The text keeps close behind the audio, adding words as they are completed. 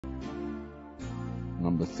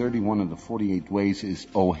number 31 of the 48 ways, is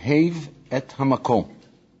Ohev et hamakom.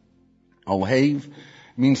 Ohev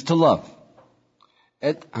means to love.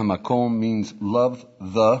 Et hamakom means love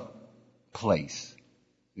the place.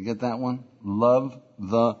 You get that one? Love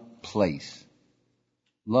the place.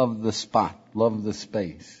 Love the spot. Love the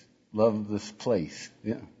space. Love this place.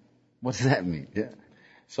 Yeah. What does that mean? Yeah.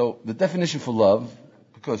 So the definition for love,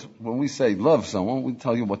 because when we say love someone, we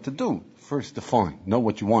tell you what to do. First define. Know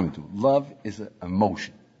what you want to do. Love is an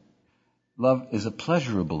emotion. Love is a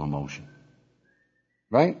pleasurable emotion.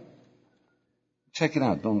 Right? Check it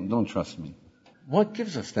out. Don't trust me. What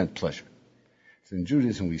gives us that pleasure? So in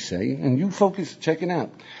Judaism we say, and you focus, check it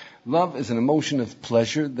out. Love is an emotion of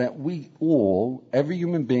pleasure that we all, every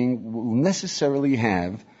human being, will necessarily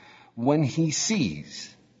have when he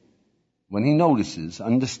sees, when he notices,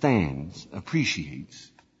 understands,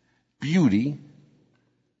 appreciates beauty,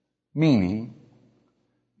 meaning,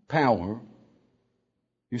 power.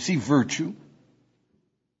 You see virtue,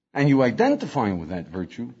 and you identify with that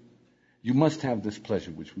virtue, you must have this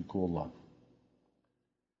pleasure, which we call love.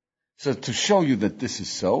 So to show you that this is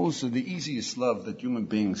so the easiest love that human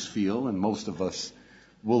beings feel, and most of us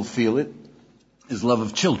will feel it, is love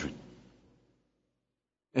of children.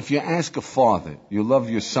 If you ask a father, you love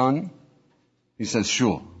your son? He says,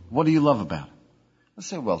 sure. What do you love about him? I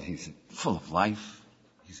say, well, he's full of life,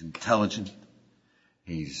 he's intelligent,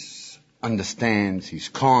 he's understands, he's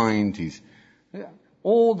kind,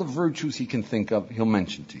 all the virtues he can think of, he'll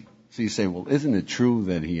mention to you. So you say, well, isn't it true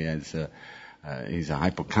that he has he's a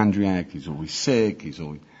hypochondriac, he's always sick,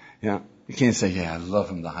 you can't say, yeah, I love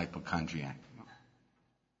him, the hypochondriac.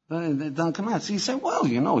 It doesn't come out. So you say, well,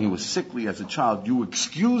 he was sickly as a child. You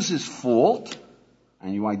excuse his fault,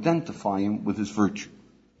 and you identify him with his virtue.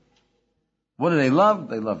 What do they love?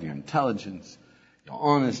 They love your intelligence, your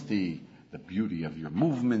honesty, the beauty of your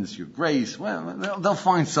movements, your grace. Well, they'll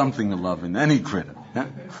find something to love in any critter. Yeah?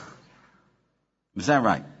 Is that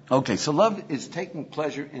right? Okay, so love is taking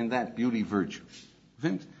pleasure in that beauty virtue.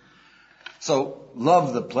 So,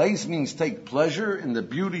 love the place means take pleasure in the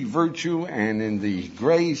beauty virtue and in the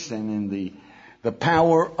grace and in the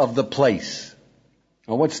power of the place.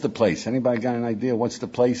 Now, what's the place? Anybody got an idea? What's the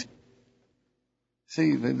place?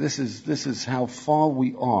 See, this is how far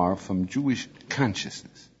we are from Jewish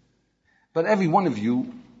consciousness. But every one of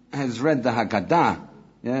you has read the Haggadah,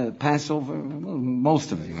 the Passover.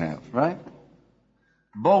 Most of you have, right?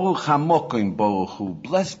 Baruch Hamokim Baruch Hu.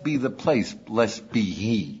 Blessed be the place, blessed be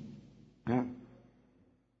He. Yeah?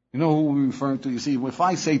 You know who we're referring to? You see, if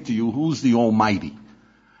I say to you, who's the Almighty,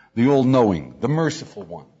 the All-Knowing, the Merciful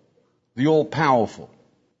One, the All-Powerful,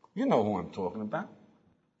 you know who I'm talking about.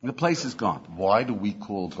 The place is God. Why do we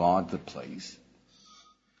call God the place?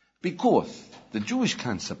 Because the Jewish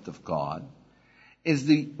concept of God is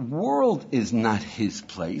the world is not His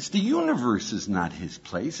place. The universe is not His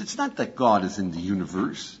place. It's not that God is in the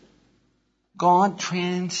universe. God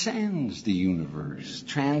transcends the universe,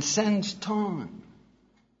 transcends time.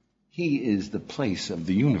 He is the place of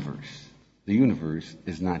the universe. The universe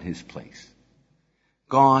is not His place.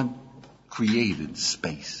 God created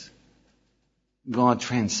space. God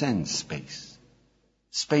transcends space.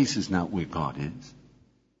 Space is not where God is.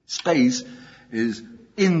 Space is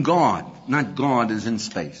in God, not God is in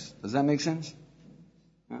space. Does that make sense?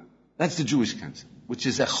 That's the Jewish concept, which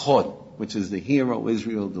is Echad, which is the hero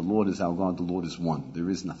Israel, the Lord is our God, the Lord is one. There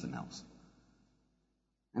is nothing else.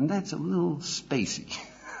 And that's a little spacey.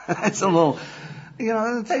 That's a little,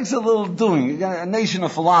 it takes a little doing. You got a nation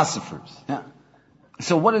of philosophers. Yeah.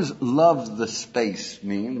 So what does love the space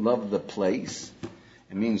mean? Love the place?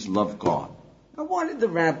 It means love God. Now why did the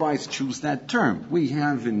rabbis choose that term? We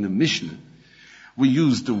have in the Mishnah, we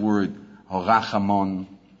use the word Horachamon,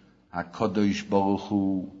 HaKadosh Baruch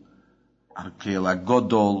Hu, Arkel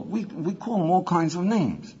HaGodol. We call them all kinds of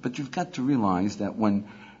names. But you've got to realize that when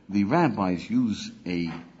the rabbis use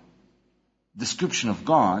a description of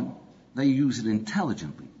God, they use it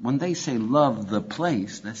intelligently. When they say love the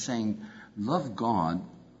place, they're saying love God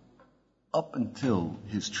up until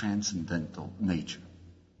His transcendental nature.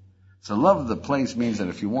 So love the place means that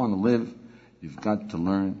if you want to live, you've got to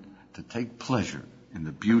learn to take pleasure in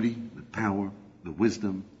the beauty, the power, the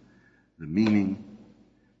wisdom, the meaning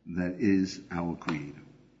that is our Creator.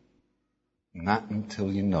 Not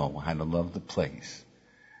until you know how to love the place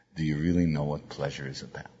do you really know what pleasure is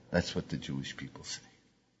about. That's what the Jewish people say.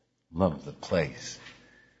 Love the place.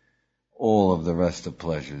 All of the rest of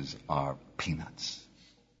pleasures are peanuts.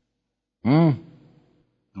 Do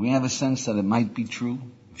we have a sense that it might be true?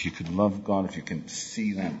 If you could love God, if you can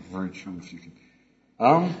see that virtue, if you can...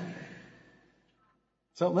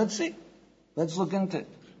 So let's see. Let's look into it.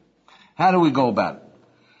 How do we go about it?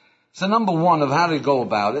 So number one of how to go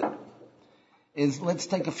about it is let's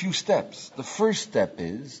take a few steps. The first step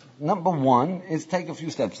is, number one is take a few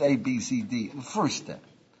steps, A, B, C, D. The first step.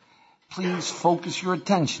 Please focus your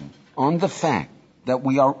attention on the fact that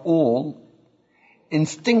we are all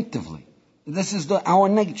instinctively, this is our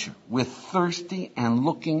nature, we're thirsty and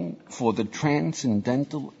looking for the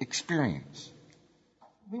transcendental experience.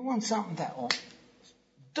 We want something that will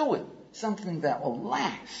do it, something that will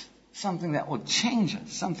last, something that will change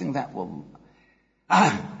us, something that will...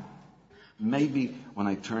 Maybe when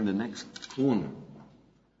I turn the next corner,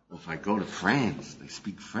 or if I go to France, they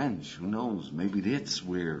speak French, who knows, maybe that's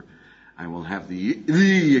where I will have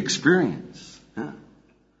the experience. Huh?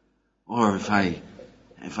 Or if I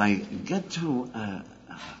get to a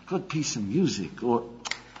good piece of music, or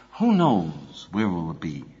who knows where will it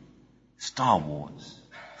be? Star Wars.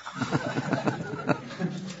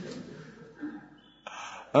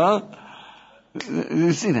 Huh?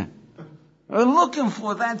 You see that? We're looking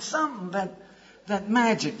for that something, that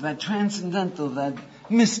magic, that transcendental, that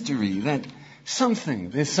mystery, that something.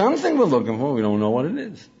 There's something we're looking for. We don't know what it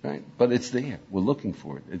is, right? But it's there. We're looking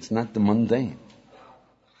for it. It's not the mundane.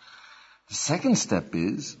 The second step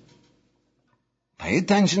is pay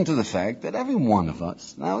attention to the fact that every one of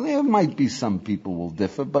us, now there might be some people will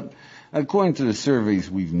differ, but according to the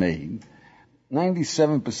surveys we've made,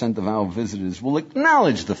 97% of our visitors will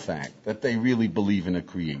acknowledge the fact that they really believe in a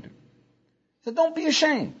creator. So don't be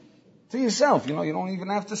ashamed to yourself. You don't even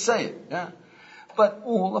have to say it. Yeah? But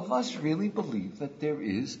all of us really believe that there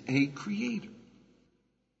is a creator.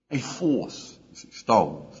 A force. You see, Star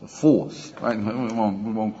Wars, a force. Right? We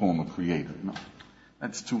won't call him a creator. No.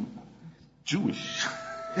 That's too Jewish.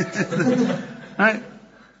 Right?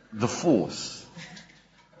 The force.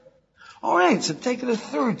 All right, so take it a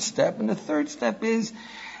third step, and the third step is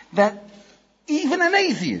that even an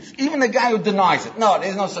atheist, even the guy who denies it, no,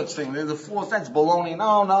 there's no such thing, there's a force, that's baloney,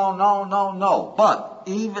 no. But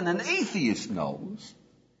even an atheist knows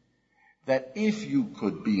that if you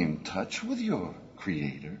could be in touch with your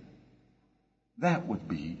creator, that would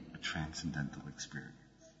be a transcendental experience.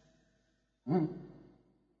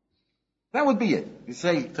 That would be it. You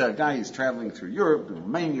say to a guy who's traveling through Europe,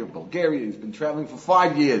 Romania, Bulgaria, he's been traveling for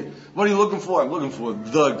 5 years. What are you looking for? I'm looking for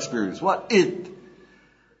the experience. What? It.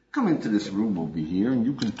 Come into this room over here and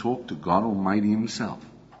you can talk to God Almighty himself.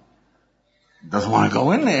 Doesn't want to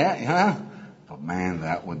go in there, huh? But man,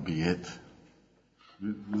 that would be it.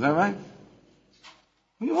 Is that right?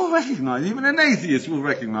 We all recognize, even an atheist will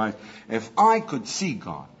recognize, if I could see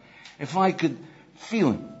God, if I could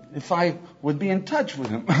feel him, if I would be in touch with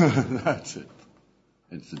him, that's it.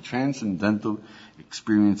 It's the transcendental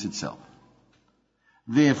experience itself.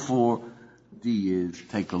 Therefore, D is,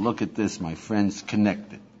 take a look at this, my friends,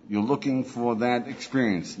 connect it. You're looking for that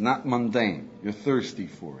experience, not mundane. You're thirsty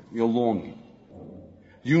for it. You're longing.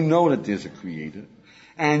 You know that there's a creator,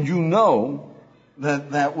 and you know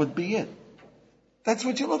that that would be it. That's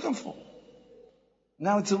what you're looking for.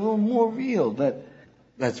 Now it's a little more real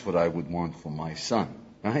that's what I would want for my son.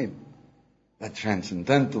 Right? That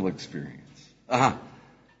transcendental experience. That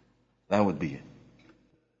would be it.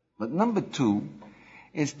 But number 2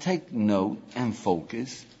 is take note and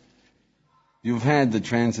focus. You've had the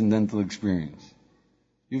transcendental experience.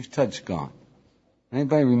 You've touched God.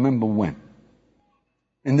 Anybody remember when?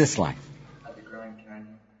 In this life? At the Grand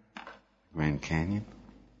Canyon. Grand Canyon?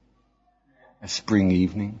 A spring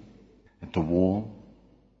evening? At the wall?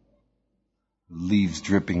 Leaves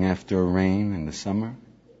dripping after a rain in the summer?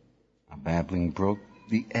 A babbling brook,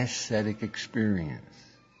 the aesthetic experience,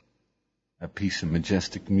 a piece of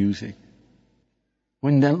majestic music.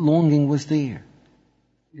 When that longing was there,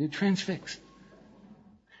 you're transfixed.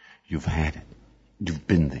 You've had it. You've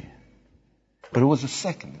been there. But it was a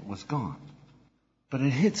second. It was gone. But it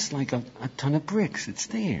hits like a ton of bricks. It's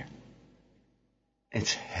there.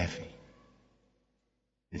 It's heavy.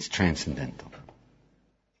 It's transcendental.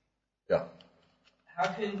 Yeah. How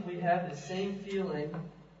can we have the same feeling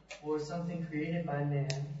for something created by man,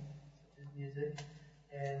 such as music,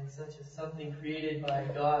 and such as something created by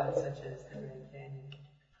God, such as the Grand Canyon?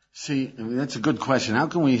 See, I mean, that's a good question. How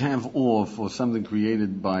can we have awe for something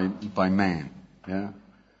created by man? Yeah,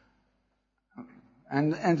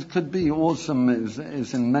 and it could be awesome.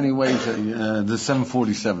 Is in many ways the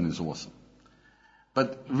 747 is awesome,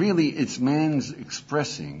 but really it's man's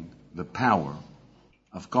expressing the power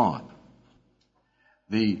of God.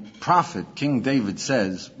 The prophet, King David,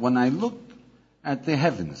 says, when I look at the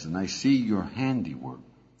heavens and I see your handiwork,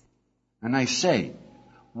 and I say,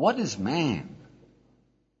 what is man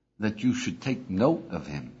that you should take note of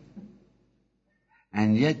him?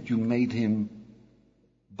 And yet you made him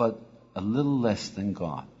but a little less than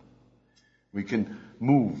God. We can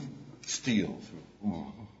move steel through.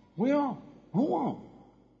 We are. Who are?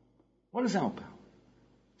 What is our power?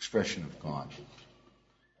 Expression of God.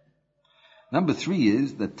 Number 3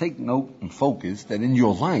 is that take note and focus that in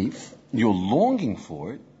your life, you're longing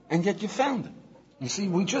for it, and yet you found it. You see,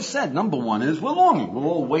 we just said number 1 is we're longing. We're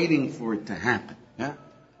all waiting for it to happen. Yeah?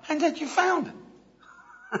 And yet you found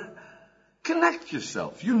it. Connect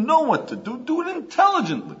yourself. You know what to do. Do it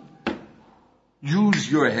intelligently.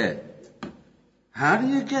 Use your head. How do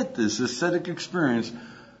you get this aesthetic experience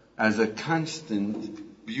as a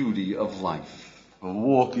constant beauty of life? Of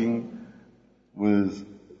walking with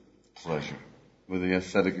pleasure, with the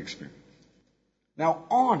aesthetic experience. Now,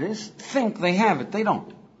 artists think they have it. They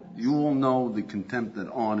don't. You all know the contempt that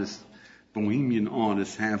artists, bohemian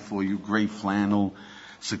artists, have for you. Gray flannel,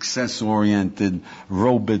 success-oriented,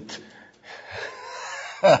 robot.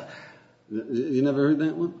 You never heard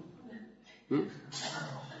that one? Huh?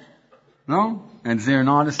 No? And is there an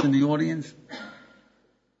artist in the audience?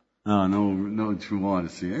 Oh, no true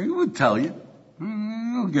artist here. He would tell you.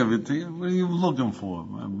 He'll give it to you. What are you looking for?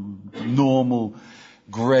 A normal,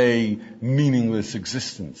 gray, meaningless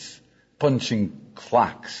existence. Punching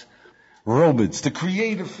clocks. Robots. The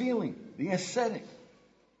creative feeling. The aesthetic.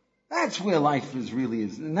 That's where life really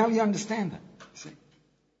is. Now you understand that. See?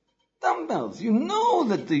 Dumbbells. You know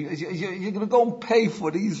that you're going to go and pay for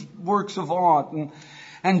these works of art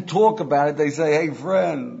and talk about it. They say, hey,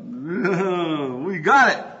 friend, we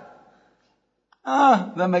got it.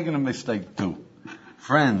 They're making a mistake too.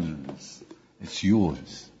 Friends, it's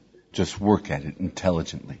yours. Just work at it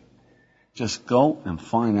intelligently. Just go and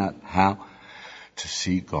find out how to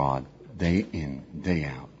see God day in, day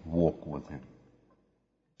out. Walk with Him.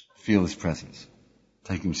 Feel His presence.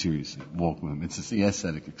 Take Him seriously. Walk with Him. It's the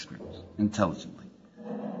aesthetic experience. Intelligently.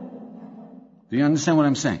 Do you understand what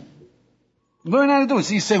I'm saying? Learn how to do it.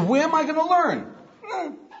 So you say, where am I going to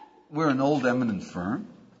learn? We're an old eminent firm.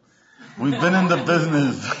 We've been in the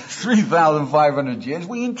business 3,500 years.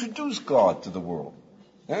 We introduce God to the world.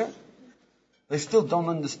 Yeah? They still don't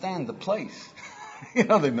understand the place. They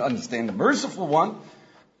understand the merciful one.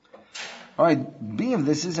 All right, B of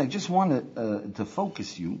this is I just want to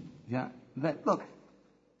focus you. Yeah, that look,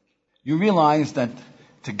 you realize that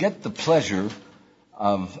to get the pleasure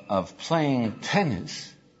of playing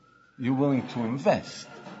tennis, you're willing to invest.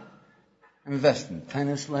 Invest in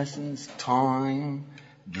tennis lessons, time,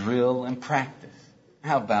 drill, and practice.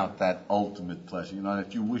 How about that ultimate pleasure,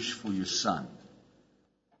 that you wish for your son?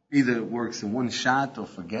 Either it works in one shot or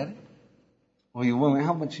forget it. Or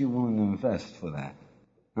how much are you willing to invest for that?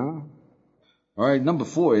 Huh? All right, number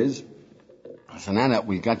 4 is, so now that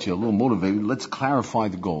we got you a little motivated, let's clarify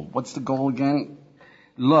the goal. What's the goal again?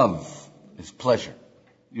 Love is pleasure.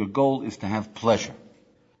 Your goal is to have pleasure.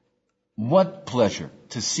 What pleasure?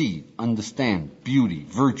 To see, understand, beauty,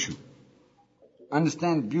 virtue.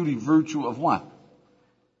 Understand beauty, virtue of what?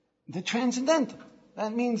 The transcendental.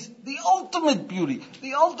 That means the ultimate beauty,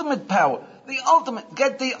 the ultimate power,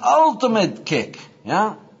 get the ultimate kick.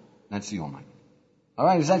 Yeah? That's the Almighty.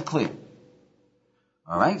 Alright, is that clear?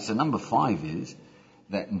 Alright, so number 5 is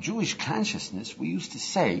that in Jewish consciousness we used to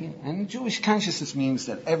say, and Jewish consciousness means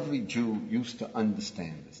that every Jew used to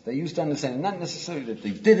understand this. They used to understand it, not necessarily that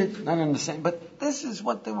they did it, not understand, but this is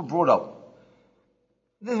what they were brought up.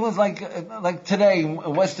 This was like today,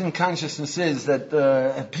 Western consciousness is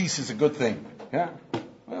that peace is a good thing. Yeah?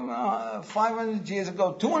 500 years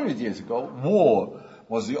ago, 200 years ago, war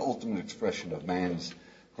was the ultimate expression of man's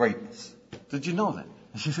greatness. Did you know that?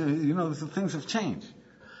 Things have changed.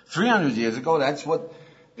 300 years ago, that's what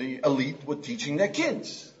the elite were teaching their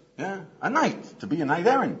kids. Yeah? A knight, to be a knight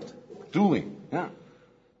errant, dueling, yeah?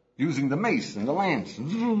 Using the mace and the lance.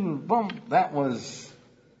 Boom. That was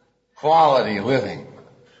quality living.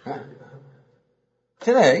 Huh?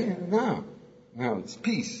 Today, no, it's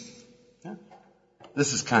peace. Yeah?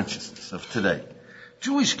 This is consciousness of today.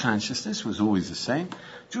 Jewish consciousness was always the same.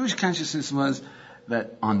 Jewish consciousness was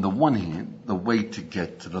that on the one hand, the way to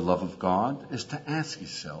get to the love of God is to ask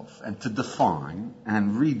yourself and to define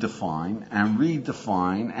and redefine and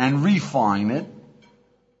redefine and refine it.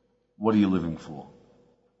 What are you living for?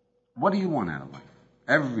 What do you want out of life?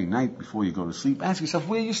 Every night before you go to sleep, ask yourself,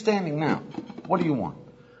 where are you standing now? What do you want?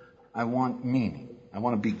 I want meaning. I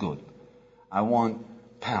want to be good. I want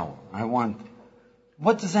power.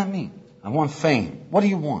 What does that mean? I want fame. What do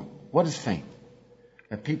you want? What is fame?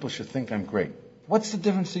 That people should think I'm great. What's the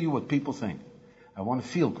difference to you what people think? I want to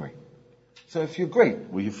feel great. So if you're great,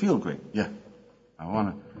 will you feel great? Yeah. I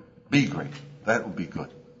want to be great. That will be good.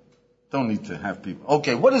 Don't need to have people.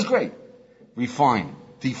 Okay, what is great? Refine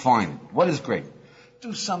it. Define it. What is great?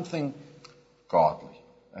 Do something godly.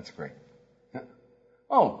 That's great.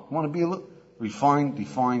 Oh, want to be a little refined,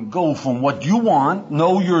 defined, go from what you want,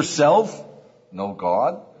 know yourself, know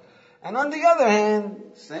God. And on the other hand,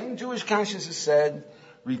 same Jewish consciousness said,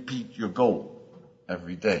 repeat your goal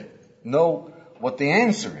every day. Know what the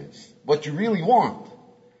answer is, what you really want,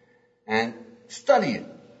 and study it.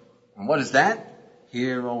 And what is that?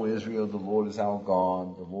 Hear, O Israel, the Lord is our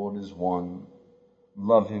God, the Lord is one.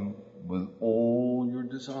 Love Him with all your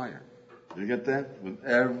desire. You get that? With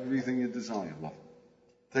everything you desire, love Him.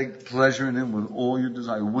 Take pleasure in Him with all your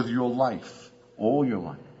desire, with your life, all your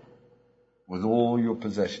life, with all your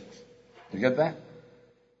possessions. You get that?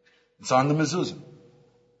 It's on the mezuzah.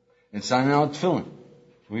 It's on our tefillin.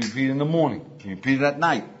 We repeat it in the morning. We repeat it at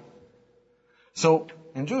night. So,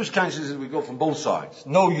 in Jewish consciousness, we go from both sides.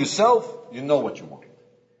 Know yourself, you know what you want.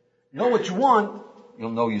 Know what you want,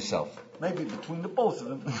 you'll know yourself. Maybe between the both of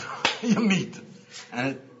them, you meet.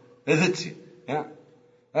 And it hits you. Yeah?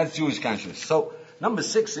 That's Jewish consciousness. So, number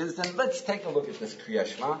 6 is, then let's take a look at this Kriya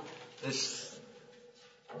Shema, this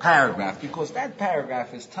paragraph, because that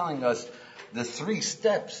paragraph is telling us the 3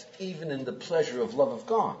 steps, even in the pleasure of love of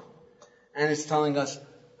God. And it's telling us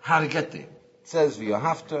how to get there. It says,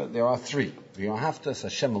 V'yohavta, there are 3. V'yohavta es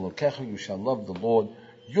Hashem Elokecha, you shall love the Lord,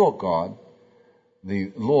 your God.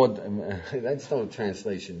 The Lord, that's not a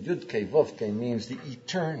translation. Yud Kei Vav Kei means the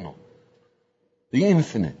eternal, the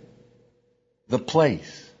infinite, the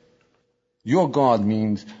place. Your God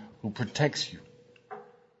means who protects you,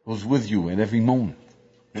 who's with you at every moment.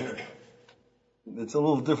 It's a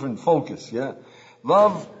little different focus, yeah?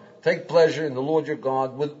 Love, take pleasure in the Lord your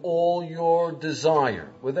God with all your desire,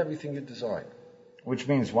 with everything you desire. Which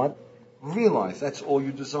means what? Realize that's all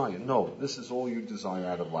you desire. No, this is all you desire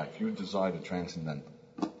out of life. You desire the transcendental.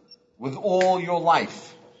 With all your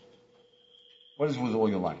life. What is with all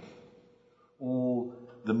your life? All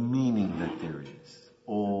the meaning that there is.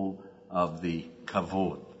 All of the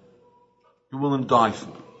kavod. You're willing to die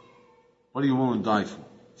for. What are you willing to die for?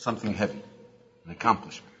 Something heavy. An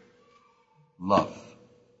accomplishment. Love.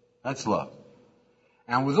 That's love.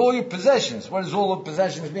 And with all your possessions, what does all the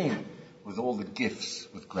possessions mean? With all the gifts,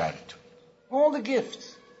 with gratitude. All the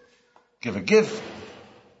gifts. Give a gift,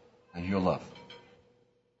 and you'll love.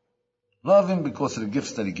 Love Him because of the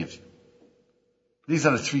gifts that He gives you. These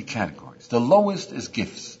are the 3 categories. The lowest is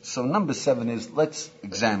gifts. So number 7 is, let's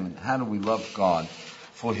examine how do we love God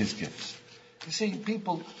for His gifts. You see,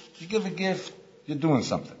 people, you give a gift, you're doing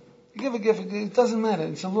something. You give a gift, it doesn't matter.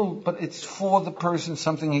 It's a little, but it's for the person,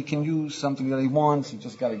 something he can use, something that he wants. He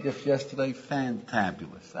just got a gift yesterday.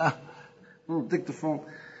 Fantabulous. Little dictaphone.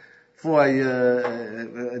 Before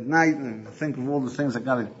at night, and think of all the things I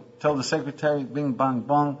got to tell the secretary, bing, bang,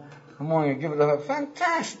 bong. Good morning, I give it to her.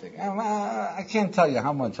 Fantastic. I can't tell you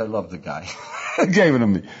how much I love the guy. Gave it to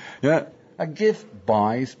me. Yeah. A gift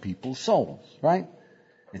buys people's souls, right?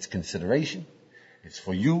 It's consideration. It's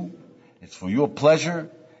for you. It's for your pleasure.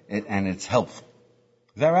 And it's helpful.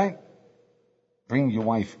 Is that right? Bring your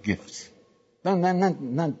wife gifts. No,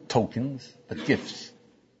 not tokens, but gifts.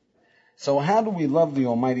 So how do we love the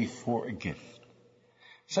Almighty for a gift?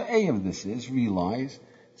 So A of this is realize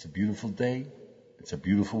it's a beautiful day. It's a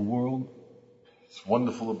beautiful world. It's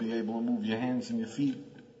wonderful to be able to move your hands and your feet.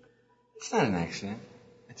 It's not an accident.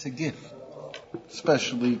 It's a gift.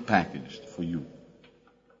 Specially packaged for you.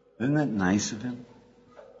 Isn't that nice of Him?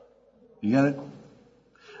 You got it?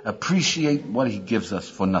 Appreciate what He gives us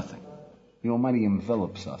for nothing. The Almighty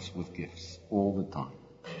envelops us with gifts all the time.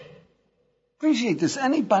 Appreciate this.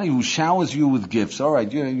 Anybody who showers you with gifts, all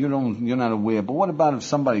right, you're not aware. But what about if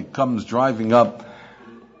somebody comes driving up?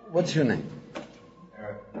 What's your name?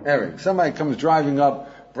 Eric. Somebody comes driving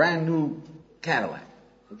up, brand new Cadillac.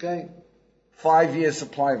 Okay, 5-year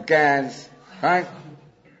supply of gas, right?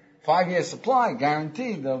 5-year supply,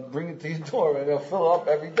 guaranteed. They'll bring it to your door and they'll fill up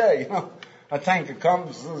every day. You know, a tanker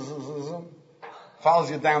comes,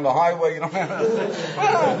 follows you down the highway. You don't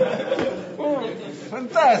have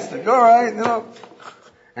fantastic. All right, you know.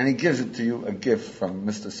 And he gives it to you, a gift from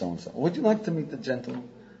Mr. So-and-so. Would you like to meet the gentleman?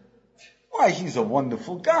 Why, he's a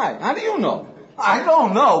wonderful guy. How do you know? I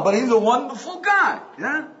don't know, but he's a wonderful guy.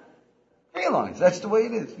 Yeah? Realize that's the way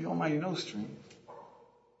it is. The Almighty knows stream.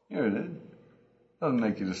 Here it is. Doesn't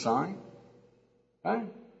make you the sign. Right?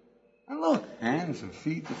 And look, hands and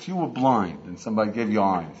feet. If you were blind and somebody gave you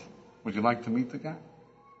eyes, would you like to meet the guy?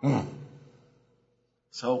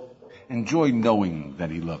 So, enjoy knowing that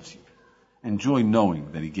He loves you. Enjoy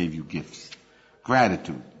knowing that He gave you gifts.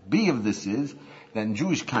 Gratitude. B of this is that in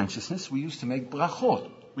Jewish consciousness we used to make brachot.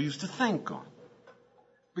 We used to thank God.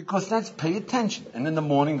 Because that's pay attention. And in the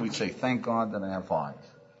morning we'd say, thank God that I have eyes.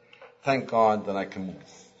 Thank God that I can move.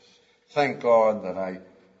 Thank God that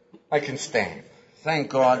I can stand. Thank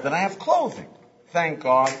God that I have clothing. Thank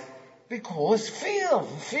God because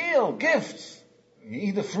feel, gifts. You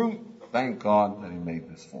eat the fruit. Thank God that He made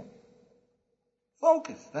this form.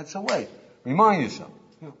 Focus. That's the way. Remind yourself.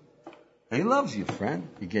 He loves you, friend.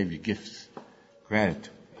 He gave you gifts. Gratitude.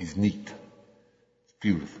 He's neat. It's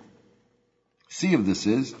beautiful. See if this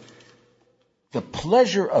is. The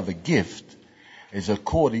pleasure of a gift is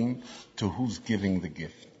according to who's giving the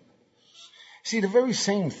gift. See, the very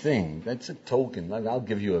same thing, that's a token, like I'll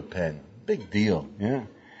give you a pen. Big deal, yeah?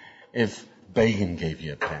 If Begin gave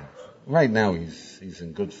you a pen. Right now he's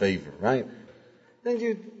in good favor, right? Then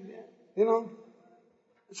you know,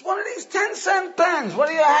 it's one of these 10-cent pens. What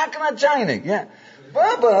are you hacking at China? Yeah.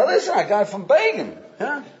 But listen, I got it from Begin,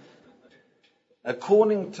 yeah?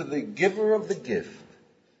 According to the giver of the gift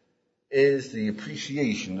is the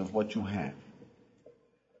appreciation of what you have.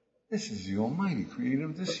 This is the Almighty Creator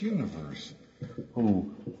of this universe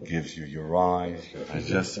who gives you your eyes, your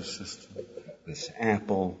digestive system, this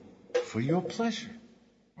apple for your pleasure.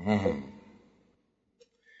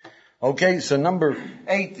 Okay, so number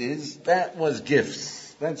 8 that was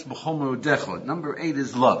gifts. That's b'chomer udechot. Number 8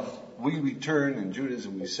 is love. We return, in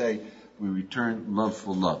Judaism we say, we return love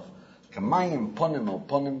for love. Kamayim ponim el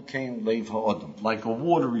ponim kain leiv ha'odam. Like a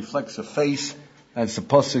water reflects a face, that's the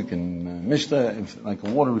pasuk in Mishnah, like a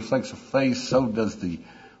water reflects a face, so does the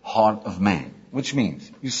heart of man. Which means,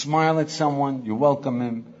 you smile at someone, you welcome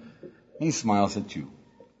him, he smiles at you.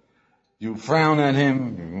 You frown at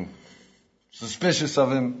him, you're suspicious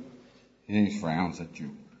of him, he frowns at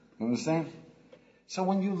you. You understand? So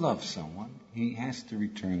when you love someone, he has to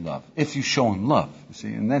return love. If you show him love, you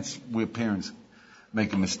see, and that's where parents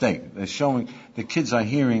make a mistake. They're showing, the kids are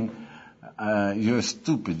hearing, you're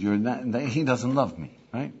stupid, he doesn't love me,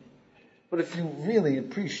 right? But if you really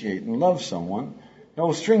appreciate and love someone,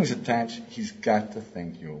 no strings attached, he's got to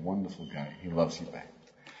think you're a wonderful guy. He loves you back.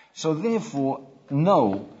 So therefore,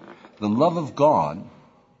 know the love of God,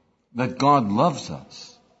 that God loves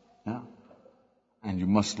us, yeah? And you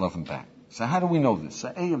must love him back. So how do we know this?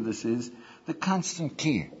 So A of this is the constant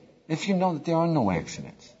care. If you know that there are no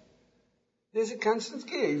accidents. There's a constant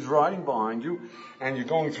care. He's riding behind you, and you're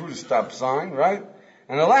going through the stop sign, right?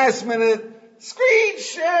 And the last minute,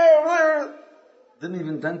 screech! Didn't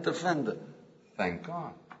even dent the fender. Thank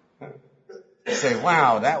God. You say,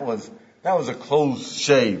 wow, that was a close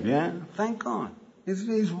shave, yeah? Thank God.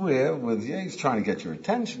 He's aware with you. He's trying to get your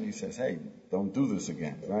attention. He says, hey, don't do this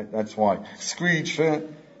again, right? That's why. Screech,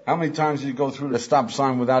 how many times did you go through the stop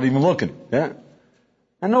sign without even looking, yeah?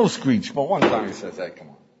 And no screech, but one time he says, hey, come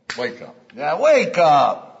on, wake up. Yeah, wake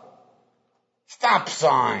up. Stop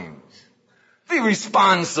signs. Be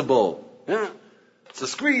responsible, yeah? It's a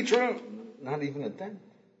screech, not even a dent,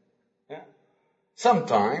 yeah?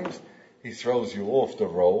 Sometimes he throws you off the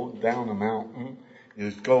road, down a mountain.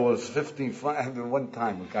 You go as 15 feet. One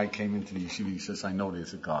time a guy came into the yeshiva, he says, I know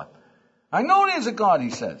there's a God. I know there's a God,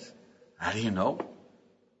 he says. How do you know?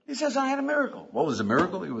 He says, I had a miracle. What was the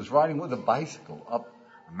miracle? He was riding with a bicycle up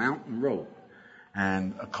a mountain road,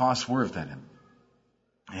 and a car swerved at him.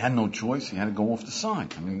 He had no choice. He had to go off the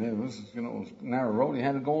side. I mean, there was, it was a narrow road. He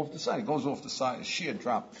had to go off the side. He goes off the side. His sheer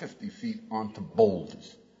dropped 50 feet onto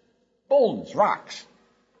boulders. Boulders, rocks.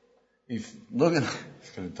 He's looking,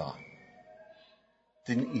 he's going to die.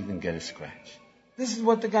 Didn't even get a scratch. This is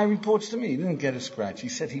what the guy reports to me. He didn't get a scratch. He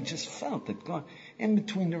said he just felt that God, in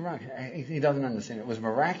between the rocks, he doesn't understand. It was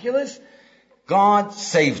miraculous. God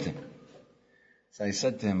saved him. So I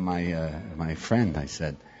said to him, my friend, I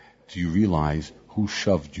said, do you realize who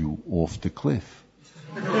shoved you off the cliff?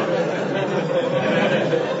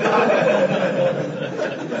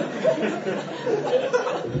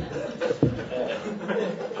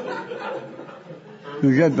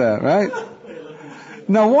 You get that, right?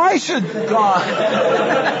 Now, why should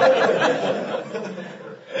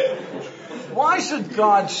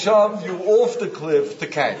God shove you off the cliff to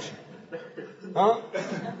catch you? Huh?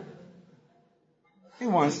 He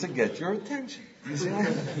wants to get your attention. You see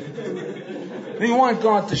that? You want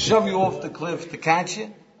God to shove you off the cliff to catch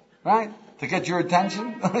you? Right? To get your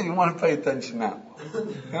attention? You want to pay attention now.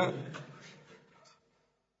 Huh?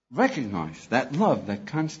 Recognize that love, that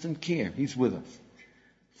constant care. He's with us.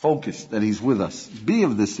 Focus that he's with us. B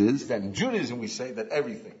of this is that in Judaism we say that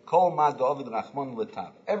everything, kol ma david rachman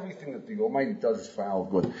l'tav, everything that the Almighty does is for our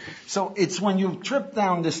good. So it's when you trip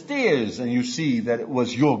down the stairs and you see that it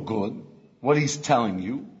was your good, what he's telling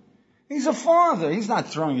you. He's a father. He's not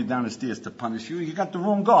throwing you down the stairs to punish you. You got the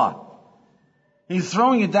wrong God. He's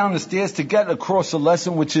throwing you down the stairs to get across a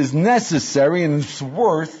lesson which is necessary and it's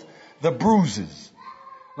worth the bruises.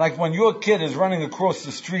 Like when your kid is running across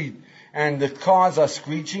the street and the cars are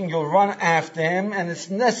screeching, you'll run after him, and it's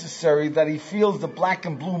necessary that he feels the black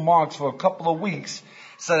and blue marks for a couple of weeks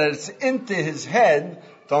so that it's into his head.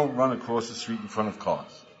 Don't run across the street in front of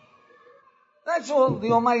cars. That's all. The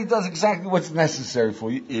Almighty does exactly what's necessary for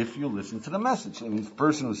you if you listen to the message. And the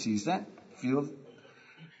person who sees that, feels,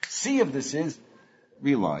 see if this is,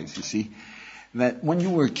 realize, you see, that when you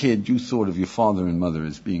were a kid, you thought of your father and mother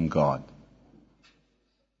as being God.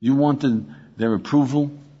 You wanted their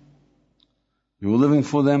approval. You were living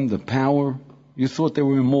for them, the power. You thought they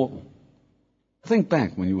were immortal. Think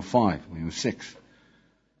back when you were 5, when you were 6.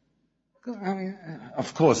 I mean,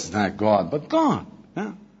 of course it's not God, but God.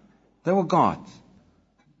 Yeah? They were gods.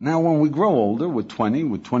 Now when we grow older, we're 20,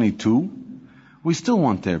 we're 22, we still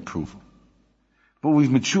want their approval. But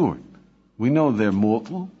we've matured. We know they're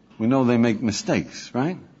mortal. We know they make mistakes,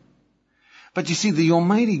 right? But you see, the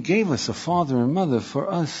Almighty gave us a father and mother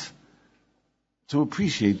for us to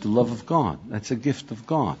appreciate the love of God. That's a gift of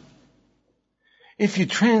God. If you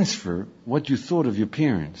transfer what you thought of your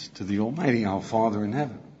parents to the Almighty, our Father in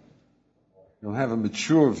heaven, you'll have a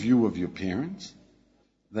mature view of your parents.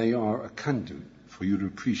 They are a conduit for you to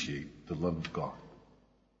appreciate the love of God.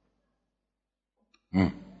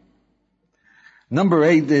 Number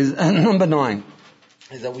 9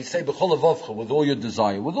 is that we say b'chol levavcha, with all your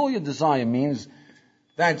desire. With all your desire means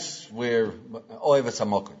that's where oivas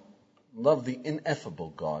hamokar. Love the ineffable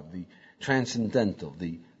God, the transcendental,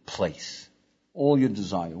 the place. All your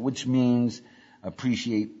desire, which means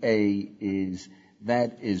appreciate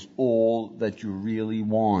that is all that you really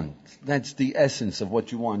want. That's the essence of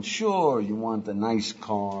what you want. Sure, you want a nice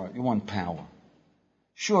car, you want power.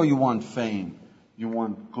 Sure, you want fame, you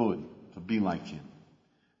want good, to be like him.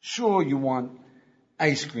 Sure, you want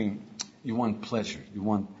ice cream, you want pleasure, you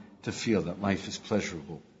want to feel that life is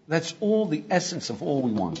pleasurable. That's all the essence of all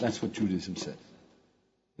we want. That's what Judaism says.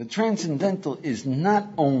 The transcendental is not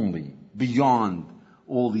only beyond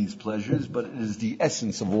all these pleasures, but it is the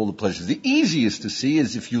essence of all the pleasures. The easiest to see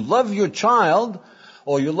is if you love your child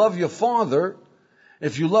or you love your father,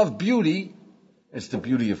 if you love beauty, it's the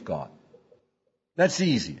beauty of God. That's the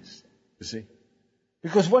easiest, you see.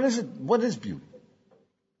 Because what is it? What is beauty?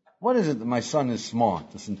 What is it that my son is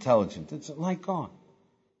smart, is intelligent? It's like God.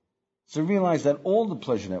 So realize that all the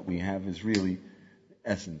pleasure that we have is really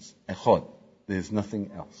essence, echod. There's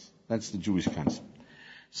nothing else. That's the Jewish concept.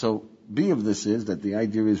 So, B of this is that the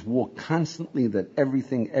idea is walk constantly, that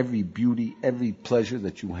everything, every beauty, every pleasure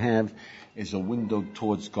that you have is a window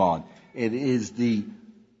towards God. It is the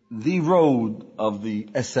road of the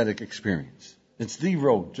aesthetic experience. It's the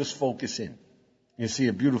road. Just focus in. You see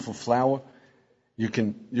a beautiful flower, you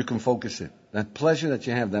can focus in. That pleasure that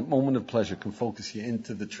you have, that moment of pleasure, can focus you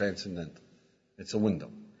into the transcendental. It's a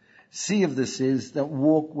window. C of this is that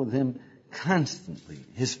walk with Him constantly,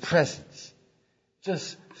 His presence.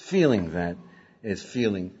 Just feeling that is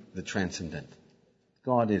feeling the transcendental.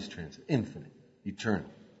 God is transcendental, infinite,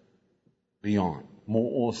 eternal, beyond,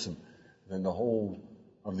 more awesome than the whole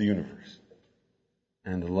of the universe,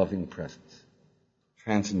 and the loving presence.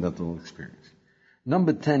 Transcendental experience.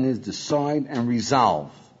 Number 10 is decide and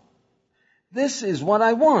resolve. This is what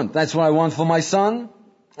I want. That's what I want for my son.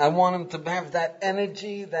 I want him to have that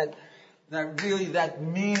energy, that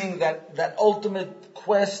meaning, that ultimate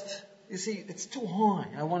quest. You see, it's too high.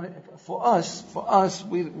 I want it, for us,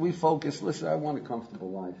 we focus, listen, I want a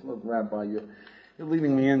comfortable life. Look, Rabbi, you're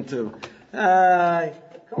leading me into,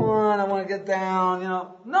 come on, I want to get down,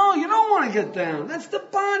 No, you don't want to get down. That's the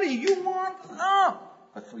body. You want up.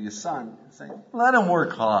 But for your son, say, let him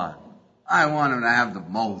work hard. I want him to have the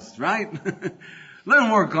most, right? Let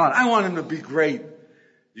him work hard. I want him to be great.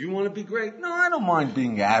 You want to be great? No, I don't mind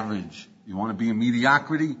being average. You want to be a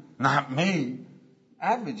mediocrity? Not me.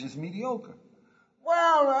 Average is mediocre.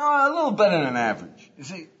 Well, a little better than average. You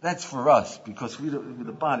see, that's for us, because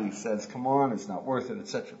the body says, come on, it's not worth it,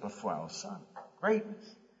 etc. But for our son, greatness.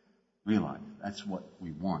 Realize that's what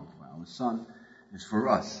we want for our son, is for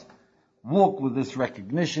us. Walk with this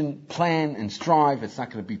recognition, plan and strive. It's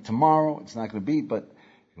not going to be tomorrow, it's not going to be, but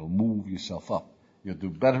you'll move yourself up. You'll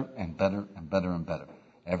do better and better and better and better.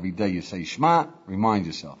 Every day you say Shema, remind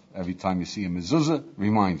yourself. Every time you see a mezuzah,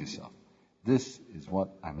 remind yourself. This is what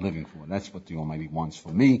I'm living for. That's what the Almighty wants for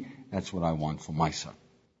me. That's what I want for my son.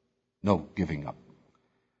 No giving up.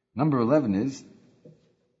 Number 11 is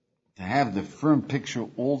to have the firm picture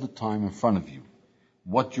all the time in front of you.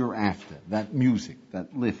 What you're after. That music,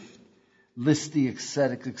 that lift. List the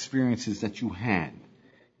ecstatic experiences that you had.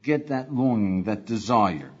 Get that longing, that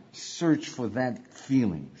desire. Search for that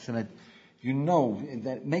feeling so that you know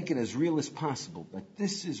that make it as real as possible, that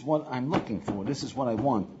this is what I'm looking for, this is what I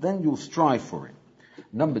want, then you'll strive for it.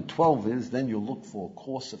 Number 12 is, then you'll look for a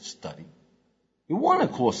course of study. You want a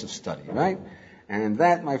course of study, right? And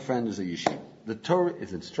that, my friend, is a yeshiva. The Torah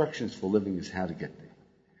is instructions for living, is how to get there.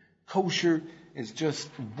 Kosher is just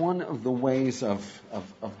one of the ways of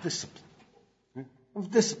discipline. Right?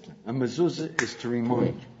 Of discipline. A mezuzah is to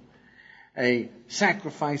remind you. A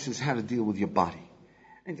sacrifice is how to deal with your body.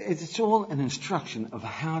 It's all an instruction of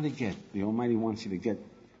how to get. The Almighty wants you to get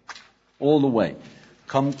all the way.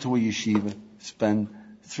 Come to a yeshiva, spend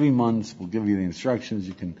 3 months, we'll give you the instructions,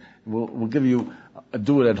 we'll give you a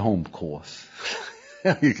do-it-at-home course.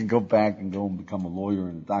 You can go back and go and become a lawyer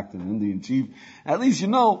and a doctor and an Indian chief. At least you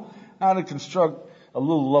know how to construct a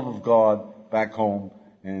little love of God back home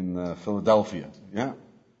in Philadelphia. Yeah?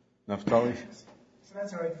 Naftali? So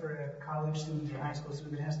that's all right for a college student or high school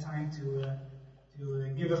student that has time to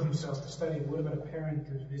give of himself to study. What about a parent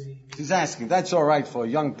who's busy? He's asking, that's all right for a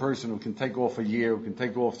young person who can take off a year, who can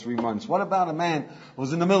take off 3 months. What about a man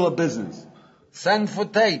who's in the middle of business? Send for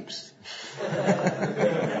tapes.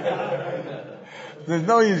 There's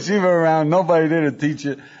no yeshiva around, nobody there to teach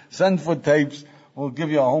you. Send for tapes. We'll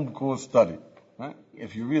give you a home course study. Right?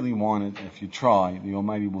 If you really want it, if you try, the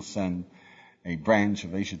Almighty will send a branch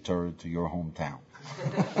of Eshet Torah to your hometown.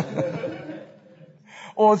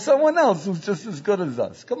 Or someone else who's just as good as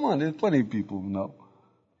us. Come on, there's plenty of people who know.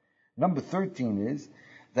 Number 13 is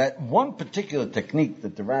that one particular technique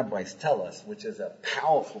that the rabbis tell us, which is a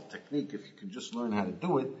powerful technique if you can just learn how to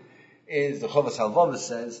do it, is the Chovas HaLevavos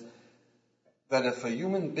says that if a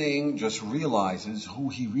human being just realizes who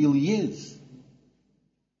he really is,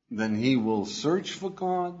 then he will search for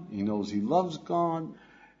God, he knows he loves God,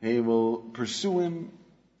 he will pursue Him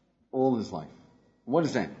all his life. What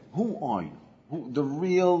is that? Who are you? The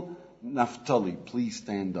real Naftali, please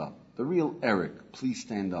stand up. The real Eric, please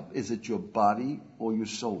stand up. Is it your body or your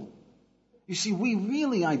soul? You see, we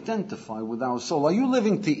really identify with our soul. Are you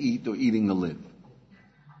living to eat or eating to live?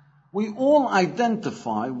 We all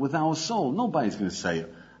identify with our soul. Nobody's going to say,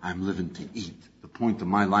 I'm living to eat. The point of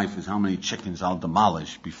my life is how many chickens I'll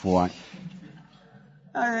demolish before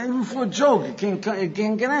even for a joke, it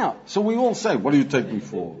can't get out. So we all say, what do you take me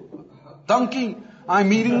for? Donkey?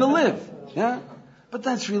 I'm eating to live. Yeah? But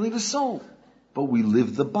that's really the soul. But we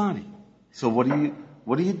live the body. So what are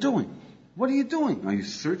you doing? What are you doing? Are you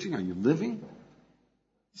searching? Are you living?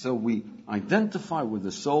 So we identify with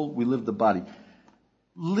the soul, we live the body.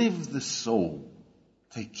 Live the soul.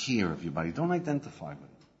 Take care of your body. Don't identify with it.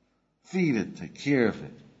 Feed it, take care of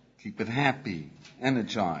it. Keep it happy,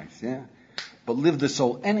 energized, yeah? But live the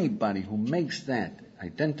soul. Anybody who makes that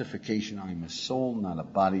identification, I'm a soul, not a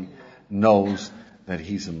body, knows that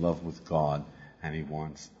he's in love with God and he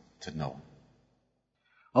wants to know.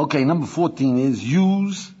 Okay, number 14 is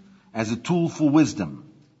use as a tool for wisdom.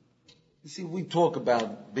 You see, we talk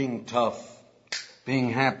about being tough,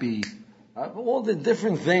 being happy, all the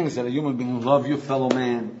different things that a human being, love your fellow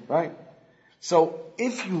man, right? So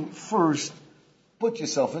if you first put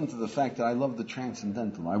yourself into the fact that I love the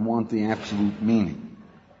transcendental, I want the absolute meaning,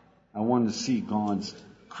 I want to see God's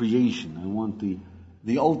creation, I want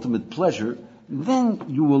the ultimate pleasure, then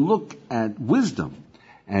you will look at wisdom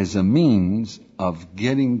as a means of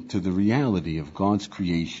getting to the reality of God's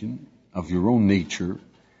creation, of your own nature,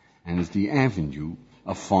 and as the avenue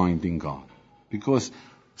of finding God. Because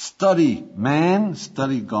study man,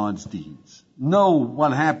 study God's deeds. Know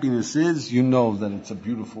what happiness is, you know that it's a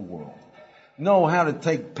beautiful world. Know how to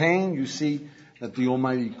take pain, you see that the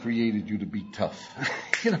Almighty created you to be tough.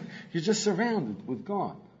 You're just surrounded with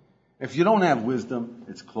God. If you don't have wisdom,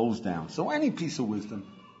 it's closed down. So any piece of wisdom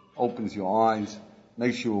opens your eyes,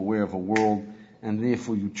 makes you aware of a world, and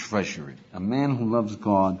therefore you treasure it. A man who loves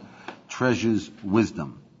God treasures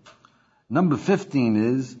wisdom. Number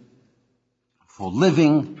 15 is, for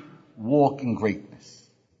living, walk in greatness.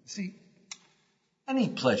 See, any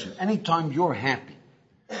pleasure, anytime you're happy,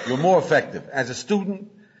 you're more effective. As a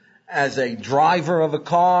student, as a driver of a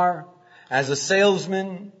car, as a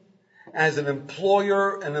salesman, as an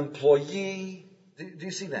employer, an employee. Do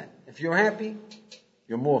you see that? If you're happy,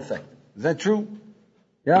 you're more effective. Is that true?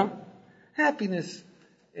 Yeah? Happiness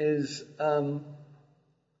is 5th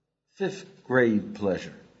grade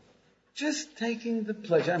pleasure. Just taking the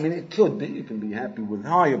pleasure. I mean, it could be. You can be happy with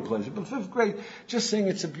higher pleasure. But 5th grade, just saying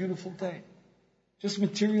it's a beautiful day. Just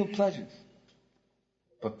material pleasures.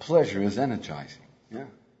 But pleasure is energizing. Yeah?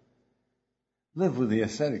 Live with the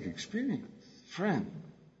ascetic experience. Friend,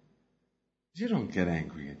 you don't get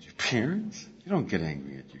angry at your parents. You don't get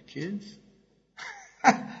angry at your kids.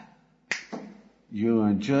 You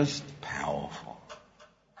are just powerful.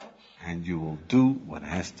 and you will do what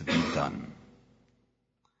has to be done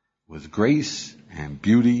with grace and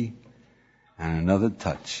beauty and another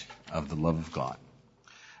touch of the love of God.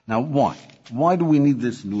 Now, why? Why do we need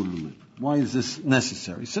this in order to live? Why is this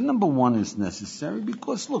necessary? So number one is necessary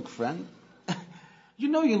because, look, friend, you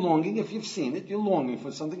know you're longing. If you've seen it, you're longing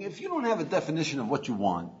for something. If you don't have a definition of what you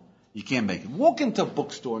want, you can't make it. Walk into a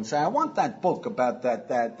bookstore and say, I want that book about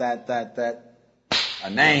that, a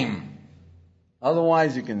name.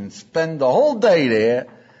 Otherwise, you can spend the whole day there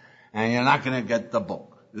and you're not going to get the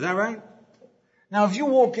book. Is that right? Now, if you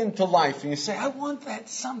walk into life and you say, I want that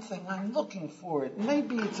something, I'm looking for it.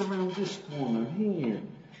 Maybe it's around this corner here.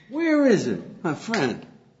 Where is it? My friend,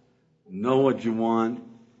 know what you want,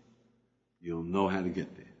 you'll know how to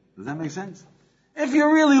get there. Does that make sense? If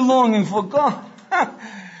you're really longing for God,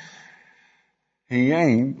 He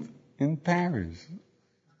ain't in Paris.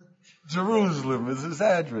 Jerusalem is His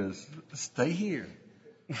address. Stay here.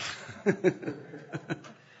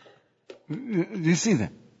 You see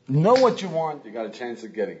that? Know what you want, you got a chance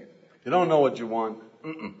of getting it. If you don't know what you want,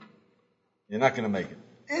 you're not going to make it.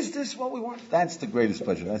 Is this what we want? That's the greatest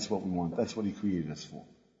pleasure. That's what we want. That's what He created us for.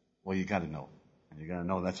 Well, you got to know. And you got to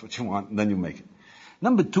know that's what you want, and then you make it.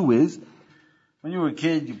 Number two is, when you were a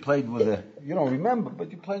kid, you played with you don't remember,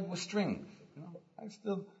 but you played with strings. You know, I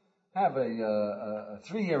still have a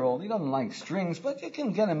 3-year-old. He doesn't like strings, but you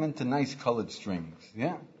can get him into nice colored strings.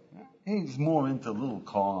 Yeah? He's more into little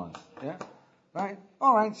cars. Yeah? Right?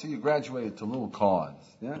 All right, so you graduated to little cars.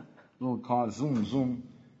 Yeah? Little cars, zoom, zoom.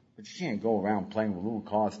 But you can't go around playing with little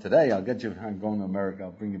cars today. I'll get you, I'm going to America,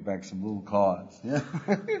 I'll bring you back some little cars. Yeah?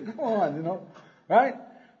 Come on, you know. Right?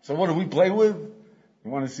 So what do we play with? You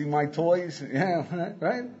want to see my toys? Yeah,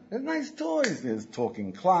 right? There's nice toys. There's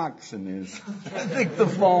talking clocks and there's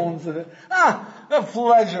dictaphones and a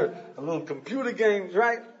pleasure. A little computer games,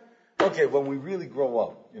 right? Okay, when we really grow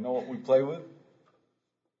up, you know what we play with?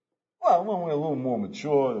 Well, when we're a little more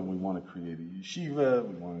mature, then we want to create a yeshiva,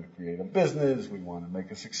 we want to create a business, we want to make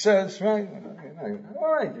a success, right?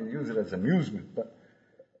 All right, you use it as amusement, but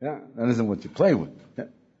yeah, that isn't what you play with. Yeah.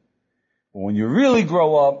 But when you really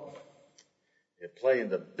grow up, you play in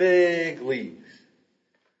the big leagues,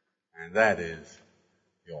 and that is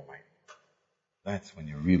the Almighty. That's when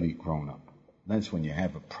you're really grown up. That's when you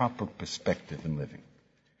have a proper perspective in living.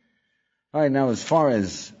 All right, now as far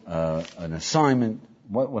as an assignment,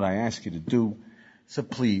 what would I ask you to do? So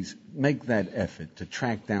please, make that effort to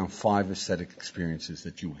track down 5 ascetic experiences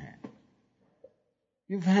that you had.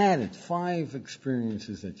 You've had it, 5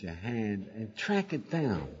 experiences that you had, and track it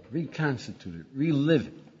down, reconstitute it, relive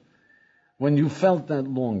it. When you felt that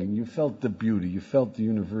longing, you felt the beauty, you felt the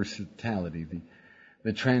universality,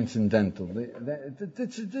 the transcendental.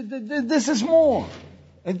 This is more.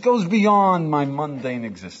 It goes beyond my mundane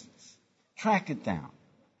existence. Track it down.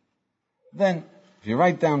 Then, if you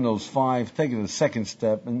write down those 5, take it to the second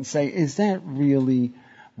step and say, is that really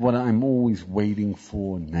what I'm always waiting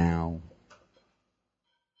for now?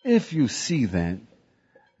 If you see that,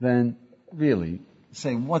 then really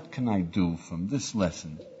say, what can I do from this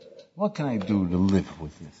lesson? What can I do to live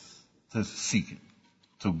with this, to seek it,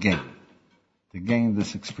 to gain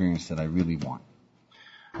this experience that I really want?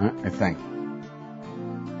 I thank you.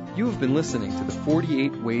 You have been listening to the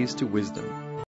 48 Ways to Wisdom.